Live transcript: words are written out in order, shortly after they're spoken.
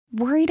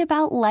Worried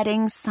about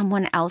letting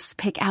someone else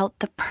pick out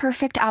the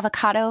perfect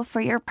avocado for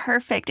your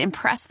perfect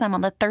impress them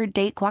on the third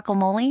date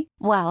guacamole?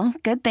 Well,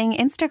 good thing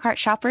Instacart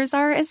shoppers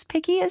are as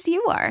picky as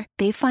you are.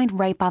 They find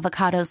ripe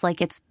avocados like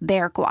it's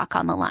their guac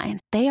on the line.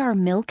 They are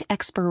milk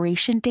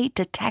expiration date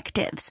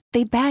detectives.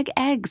 They bag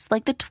eggs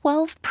like the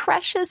 12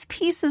 precious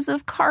pieces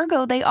of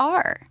cargo they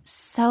are.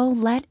 So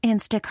let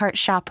Instacart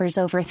shoppers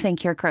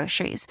overthink your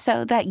groceries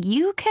so that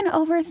you can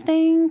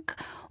overthink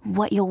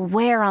what you'll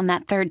wear on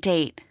that third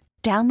date.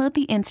 Download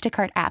the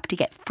Instacart app to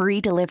get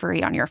free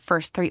delivery on your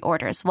first 3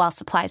 orders while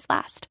supplies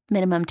last.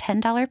 Minimum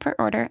 $10 per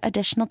order.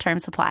 Additional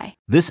terms apply.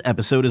 This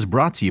episode is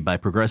brought to you by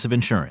Progressive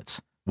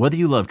Insurance. Whether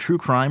you love true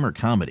crime or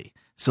comedy,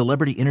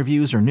 celebrity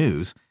interviews or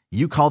news,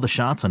 you call the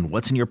shots on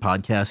what's in your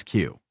podcast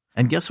queue.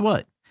 And guess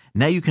what?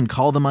 Now you can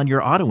call them on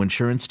your auto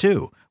insurance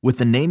too with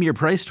the Name Your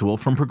Price tool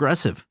from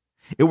Progressive.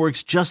 It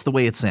works just the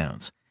way it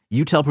sounds.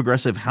 You tell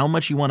Progressive how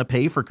much you want to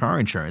pay for car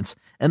insurance,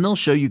 and they'll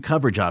show you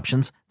coverage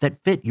options that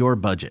fit your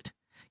budget.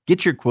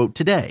 Get your quote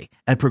today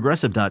at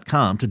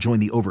Progressive.com to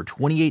join the over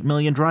 28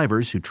 million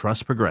drivers who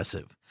trust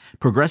Progressive.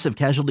 Progressive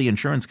Casualty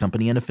Insurance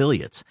Company and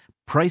Affiliates.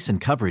 Price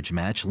and coverage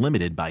match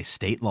limited by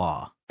state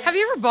law. Have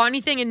you ever bought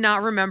anything and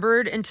not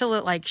remembered until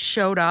it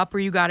showed up or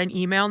you got an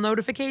email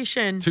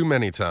notification? Too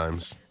many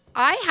times.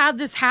 I had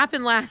this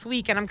happen last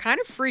week and I'm kind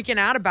of freaking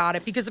out about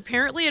it because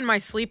apparently in my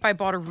sleep I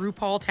bought a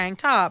RuPaul tank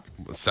top.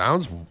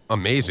 Sounds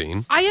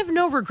amazing. I have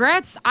no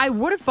regrets. I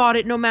would have bought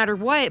it no matter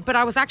what, but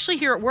I was actually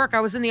here at work. I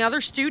was in the other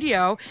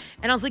studio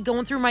and I was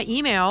going through my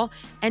email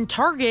and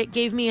Target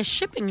gave me a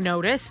shipping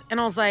notice and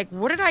I was like,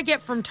 what did I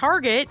get from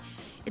Target?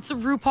 It's a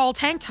RuPaul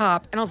tank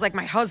top. And I was like,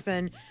 my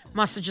husband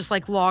must have just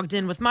logged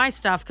in with my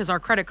stuff because our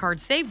credit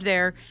card saved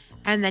there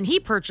and then he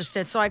purchased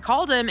it. So I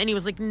called him and he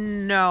was like,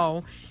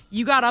 no.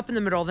 You got up in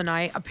the middle of the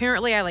night.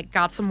 Apparently, I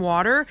got some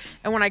water.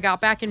 And when I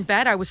got back in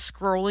bed, I was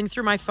scrolling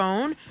through my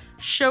phone,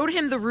 showed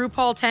him the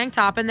RuPaul tank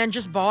top, and then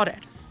just bought it.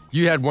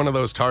 You had one of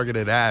those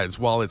targeted ads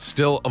while it's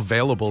still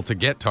available to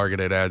get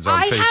targeted ads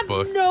on Facebook.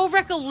 I have no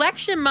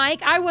recollection,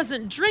 Mike. I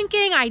wasn't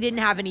drinking. I didn't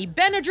have any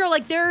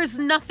Benadryl. There is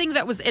nothing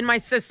that was in my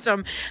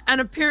system.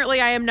 And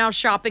apparently I am now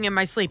shopping in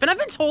my sleep. And I've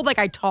been told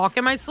I talk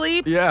in my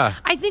sleep. Yeah.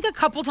 I think a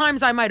couple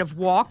times I might have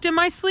walked in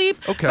my sleep.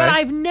 Okay. But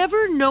I've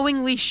never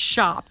knowingly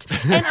shopped.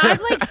 And I've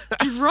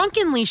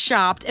drunkenly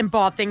shopped and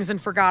bought things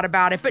and forgot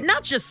about it. But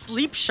not just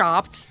sleep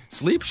shopped.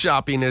 Sleep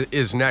shopping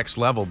is next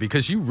level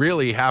because you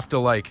really have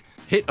to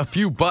hit a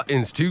few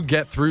buttons to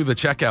get through the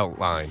checkout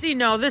line. See,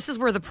 no, this is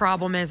where the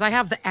problem is. I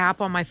have the app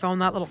on my phone,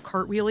 that little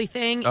cartwheely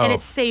thing, and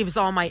it saves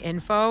all my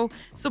info.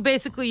 So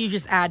basically, you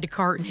just add to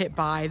cart and hit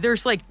buy.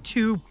 There's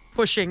 2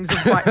 pushings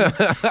of buttons,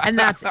 and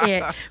that's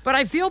it. But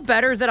I feel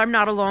better that I'm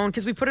not alone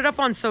because we put it up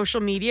on social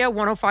media,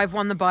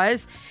 105.1 The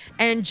Buzz,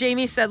 and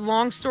Jamie said,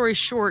 long story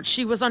short,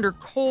 she was under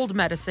cold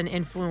medicine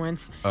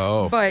influence,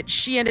 but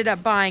she ended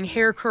up buying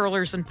hair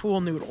curlers and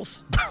pool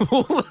noodles.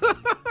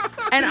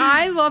 And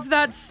I love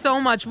that so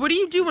much. What do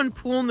you do when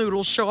pool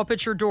noodles show up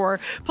at your door?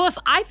 Plus,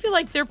 I feel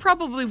like they're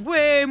probably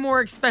way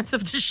more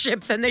expensive to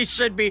ship than they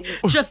should be,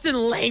 just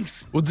in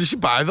length. Well, did she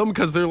buy them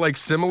because they're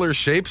similar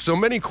shapes? So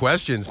many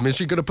questions. Is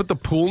she going to put the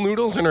pool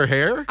noodles in her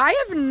hair?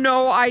 I have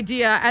no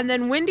idea. And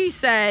then Wendy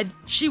said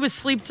she was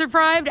sleep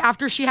deprived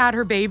after she had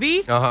her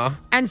baby. Uh-huh.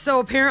 And so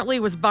apparently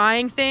was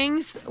buying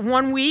things.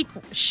 One week,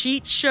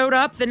 sheets showed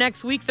up. The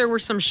next week, there were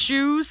some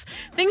shoes.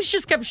 Things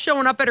just kept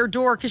showing up at her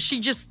door because she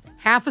just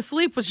half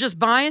asleep, was just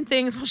buying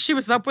things while she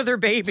was up with her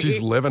baby.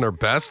 She's living her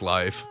best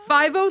life.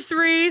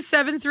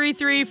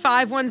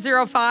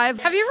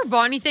 503-733-5105. Have you ever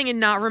bought anything and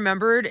not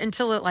remembered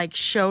until it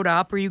showed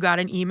up or you got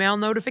an email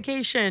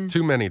notification?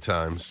 Too many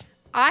times.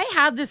 I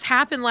had this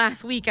happen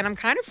last week and I'm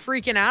kind of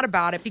freaking out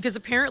about it because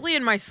apparently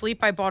in my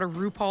sleep I bought a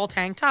RuPaul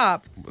tank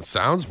top.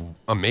 Sounds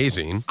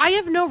amazing. I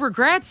have no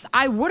regrets.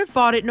 I would have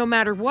bought it no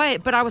matter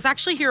what, but I was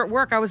actually here at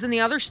work. I was in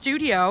the other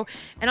studio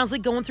and I was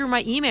going through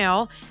my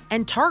email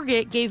and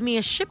Target gave me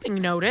a shipping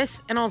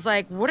notice and I was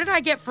like, what did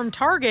I get from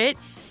Target?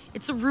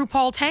 It's a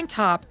RuPaul tank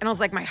top. And I was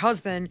like, my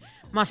husband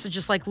must have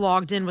just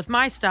logged in with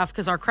my stuff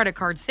because our credit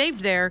card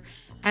saved there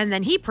and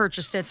then he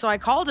purchased it. So I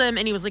called him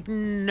and he was like,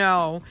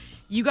 no.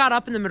 You got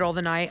up in the middle of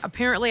the night.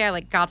 Apparently,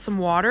 I got some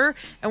water.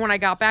 And when I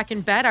got back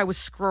in bed, I was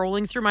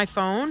scrolling through my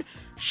phone,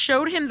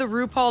 showed him the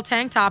RuPaul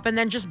tank top, and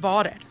then just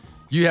bought it.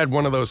 You had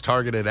one of those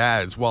targeted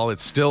ads while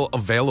it's still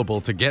available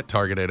to get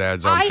targeted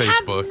ads on Facebook.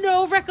 I have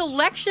no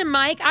recollection,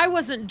 Mike. I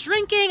wasn't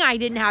drinking. I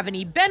didn't have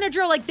any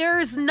Benadryl. There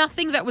is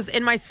nothing that was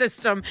in my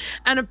system.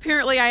 And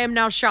apparently I am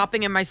now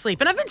shopping in my sleep.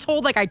 And I've been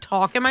told I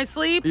talk in my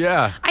sleep.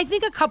 Yeah. I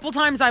think a couple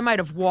times I might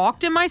have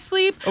walked in my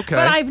sleep. Okay.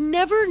 But I've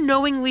never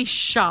knowingly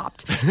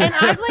shopped. And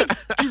I've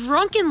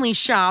drunkenly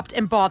shopped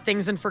and bought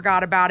things and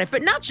forgot about it.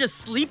 But not just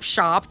sleep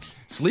shopped.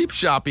 Sleep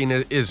shopping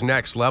is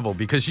next level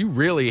because you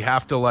really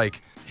have to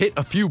hit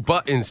a few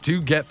buttons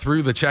to get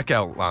through the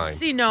checkout line.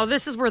 See, no,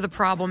 this is where the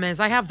problem is.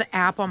 I have the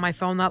app on my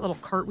phone, that little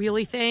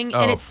cartwheely thing,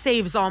 and it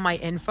saves all my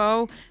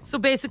info. So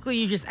basically,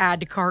 you just add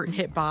to cart and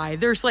hit buy.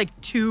 There's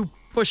 2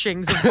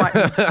 pushings of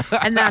buttons,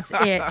 and that's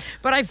it.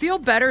 But I feel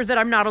better that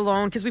I'm not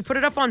alone because we put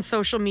it up on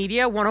social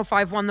media,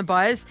 1051 The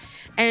Buzz,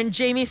 and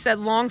Jamie said,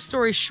 long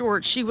story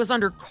short, she was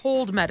under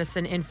cold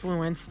medicine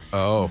influence,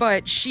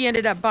 but she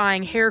ended up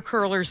buying hair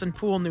curlers and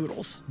pool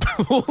noodles.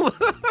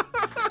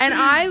 And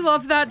I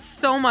love that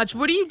so much.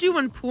 What do you do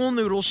when pool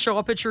noodles show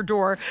up at your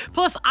door?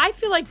 Plus, I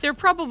feel like they're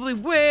probably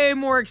way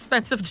more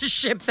expensive to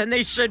ship than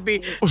they should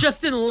be,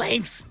 just in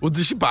length. Well,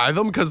 did she buy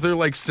them because they're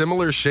like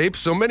similar shapes?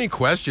 So many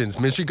questions.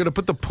 Is she going to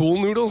put the pool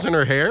noodles in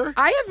her hair?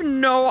 I have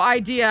no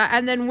idea.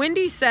 And then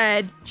Wendy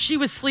said she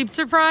was sleep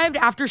deprived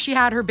after she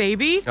had her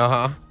baby.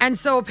 And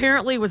so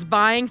apparently was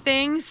buying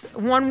things.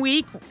 1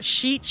 week,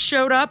 sheets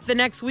showed up. The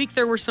next week,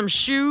 there were some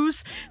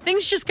shoes.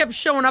 Things just kept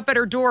showing up at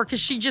her door because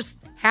she just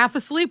half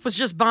asleep, was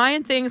just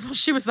buying things while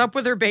she was up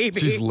with her baby.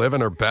 She's living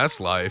her best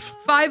life.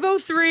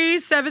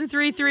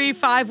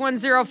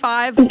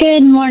 503-733-5105.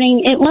 Good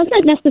morning. It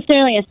wasn't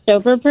necessarily a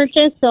sober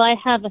purchase, so I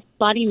have a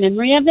spotty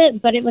memory of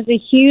it, but it was a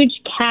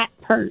huge cat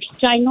purse.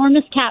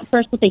 Ginormous cat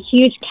purse with a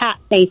huge cat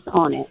face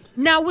on it.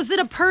 Now, was it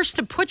a purse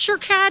to put your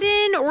cat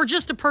in, or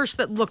just a purse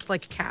that looked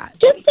like a cat?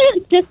 Just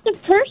a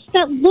purse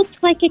that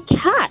looked like a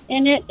cat,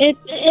 and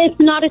it's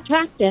not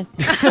attractive.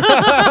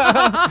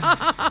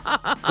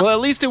 Well, at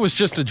least it was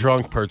just a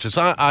drunk purchase.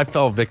 I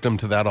fell victim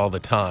to that all the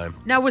time.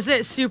 Now, was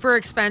it super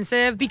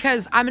expensive?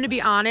 Because I'm going to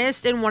be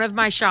honest, in one of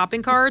my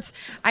shopping carts,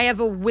 I have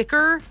a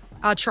wicker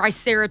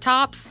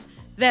Triceratops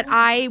that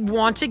I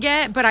want to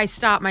get, but I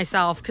stopped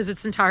myself because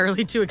it's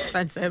entirely too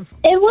expensive.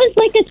 It was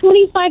like a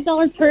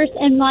 $25 purse,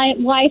 and my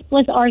wife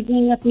was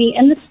arguing with me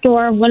in the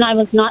store when I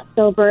was not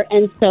sober,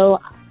 and so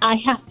I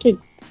have to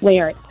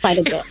wear it quite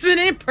a bit. It's an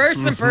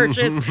in-person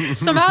purchase.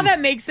 Somehow that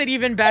makes it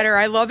even better.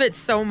 I love it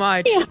so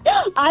much. Yeah,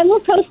 I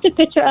will post a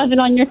picture of it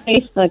on your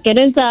Facebook. It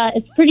is,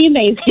 it's pretty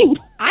amazing.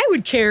 I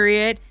would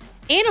carry it.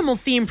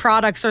 Animal-themed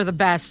products are the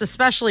best,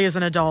 especially as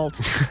an adult.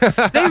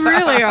 They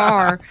really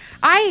are.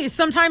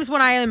 Sometimes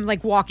when I am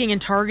like walking in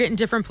Target in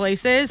different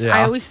places,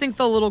 I always think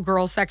the little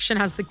girl section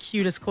has the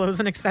cutest clothes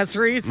and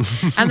accessories.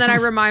 And then I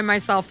remind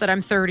myself that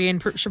I'm 30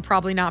 and should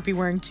probably not be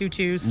wearing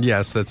tutus.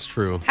 Yes, that's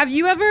true. Have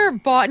you ever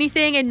bought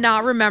anything and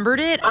not remembered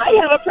it? I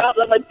have a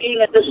problem with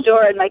being at the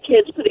store and my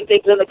kids putting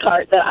things in the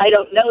cart that I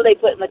don't know they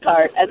put in the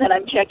cart, and then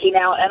I'm checking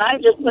out and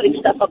I'm just putting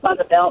stuff up on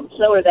the belt, and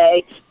so are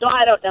they. So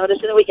I don't notice,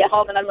 and then we get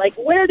home and I'm like,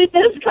 where did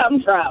this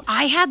come from?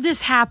 I had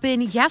this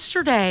happen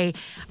yesterday.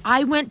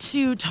 I went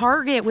to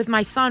Target with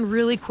my son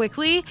really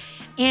quickly,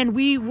 and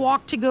we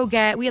walked to go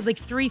we had like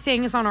 3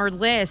 things on our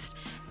list,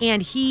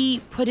 and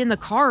he put in the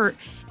cart.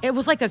 It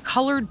was like a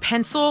colored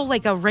pencil,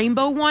 like a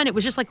rainbow one. It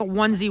was just like a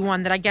onesie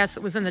one that I guess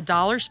it was in the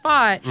dollar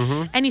spot.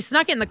 And he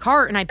snuck it in the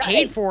cart, and I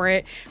paid for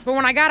it. But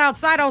when I got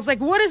outside, I was like,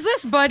 what is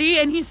this, buddy?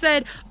 And he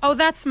said, oh,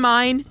 that's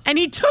mine. And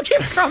he took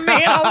it from me.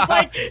 And I was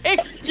like,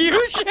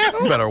 excuse you?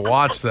 You better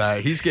watch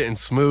that. He's getting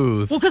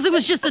smooth. Well, because it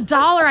was just $1.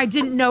 I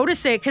didn't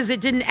notice it because it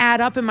didn't add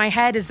up in my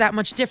head as that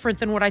much different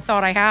than what I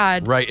thought I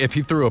had. Right. If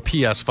he threw a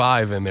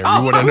PS5 in there,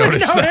 you would have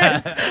noticed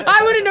that.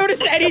 I would have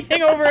noticed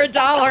anything over $1,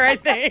 I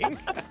think.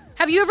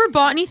 Have you ever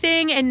bought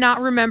anything and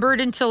not remembered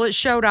until it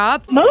showed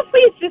up?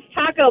 Mostly it's just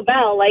Taco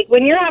Bell. Like,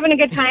 when you're having a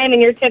good time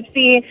and you're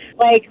tipsy,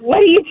 like,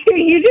 what do?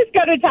 You just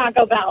go to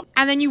Taco Bell.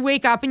 And then you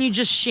wake up and you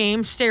just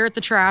stare at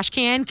the trash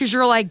can because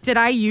you're like, did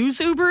I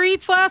use Uber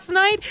Eats last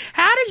night?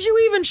 How did you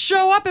even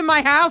show up in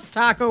my house,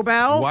 Taco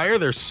Bell? Why are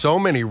there so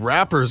many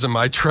wrappers in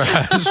my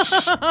trash?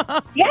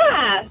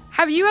 Yeah.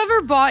 Have you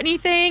ever bought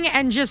anything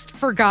and just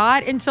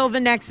forgot until the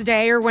next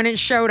day or when it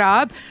showed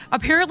up?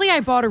 Apparently,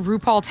 I bought a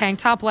RuPaul tank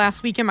top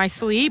last week in my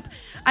sleep.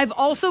 I've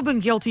also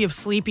been guilty of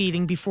sleep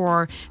eating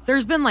before.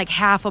 There's been like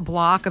half a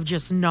block of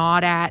just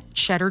gnawed at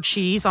cheddar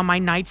cheese on my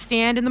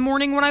nightstand in the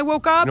morning when I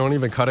woke up. You don't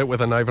even cut it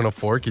with a knife and a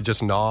fork. You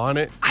just gnaw on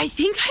it. I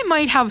think I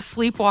might have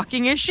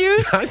sleepwalking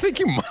issues. I think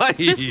you might.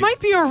 This might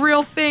be a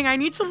real thing. I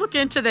need to look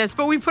into this.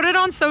 But we put it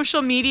on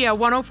social media,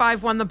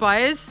 1051 The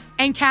Buzz.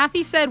 And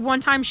Kathy said one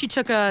time she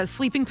took a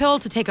sleeping pill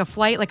to take a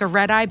flight, like a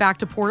red eye, back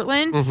to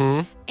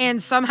Portland.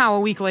 And somehow a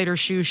week later,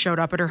 shoes showed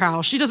up at her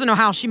house. She doesn't know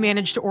how she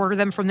managed to order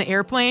them from the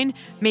airplane.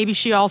 Maybe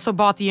she also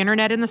bought the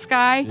internet in the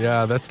sky.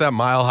 Yeah, that's that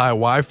mile-high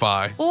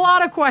Wi-Fi. A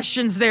lot of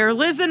questions there.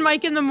 Liz and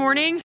Mike in the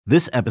mornings.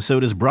 This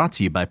episode is brought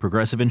to you by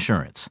Progressive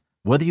Insurance.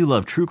 Whether you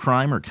love true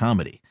crime or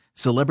comedy,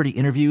 celebrity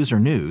interviews or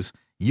news,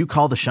 you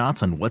call the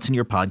shots on what's in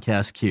your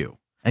podcast queue.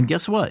 And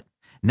guess what?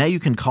 Now you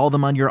can call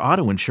them on your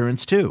auto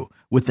insurance too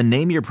with the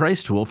Name Your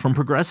Price tool from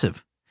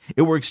Progressive.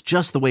 It works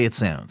just the way it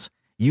sounds.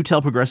 You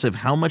tell Progressive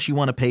how much you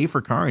want to pay for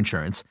car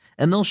insurance,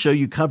 and they'll show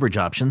you coverage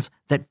options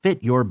that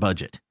fit your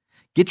budget.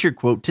 Get your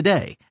quote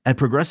today at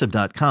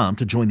Progressive.com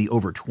to join the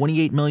over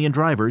 28 million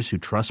drivers who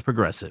trust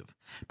Progressive.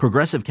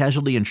 Progressive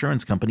Casualty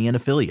Insurance Company and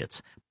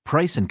Affiliates.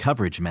 Price and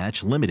coverage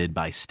match limited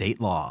by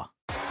state law.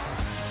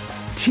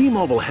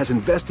 T-Mobile has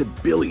invested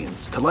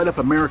billions to light up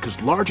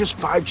America's largest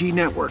 5G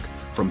network,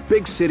 from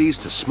big cities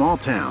to small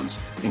towns,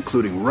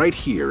 including right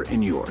here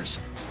in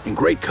yours. And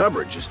great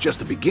coverage is just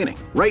the beginning.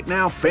 Right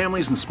now,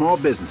 families and small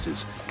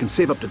businesses can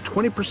save up to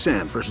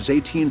 20% versus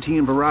AT&T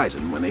and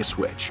Verizon when they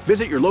switch.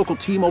 Visit your local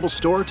T-Mobile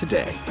store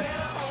today.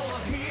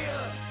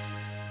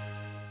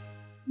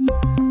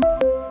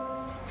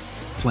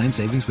 Plan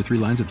savings with 3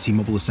 lines of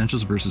T-Mobile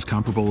Essentials versus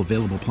comparable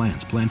available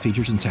plans. Plan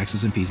features and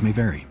taxes and fees may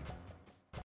vary.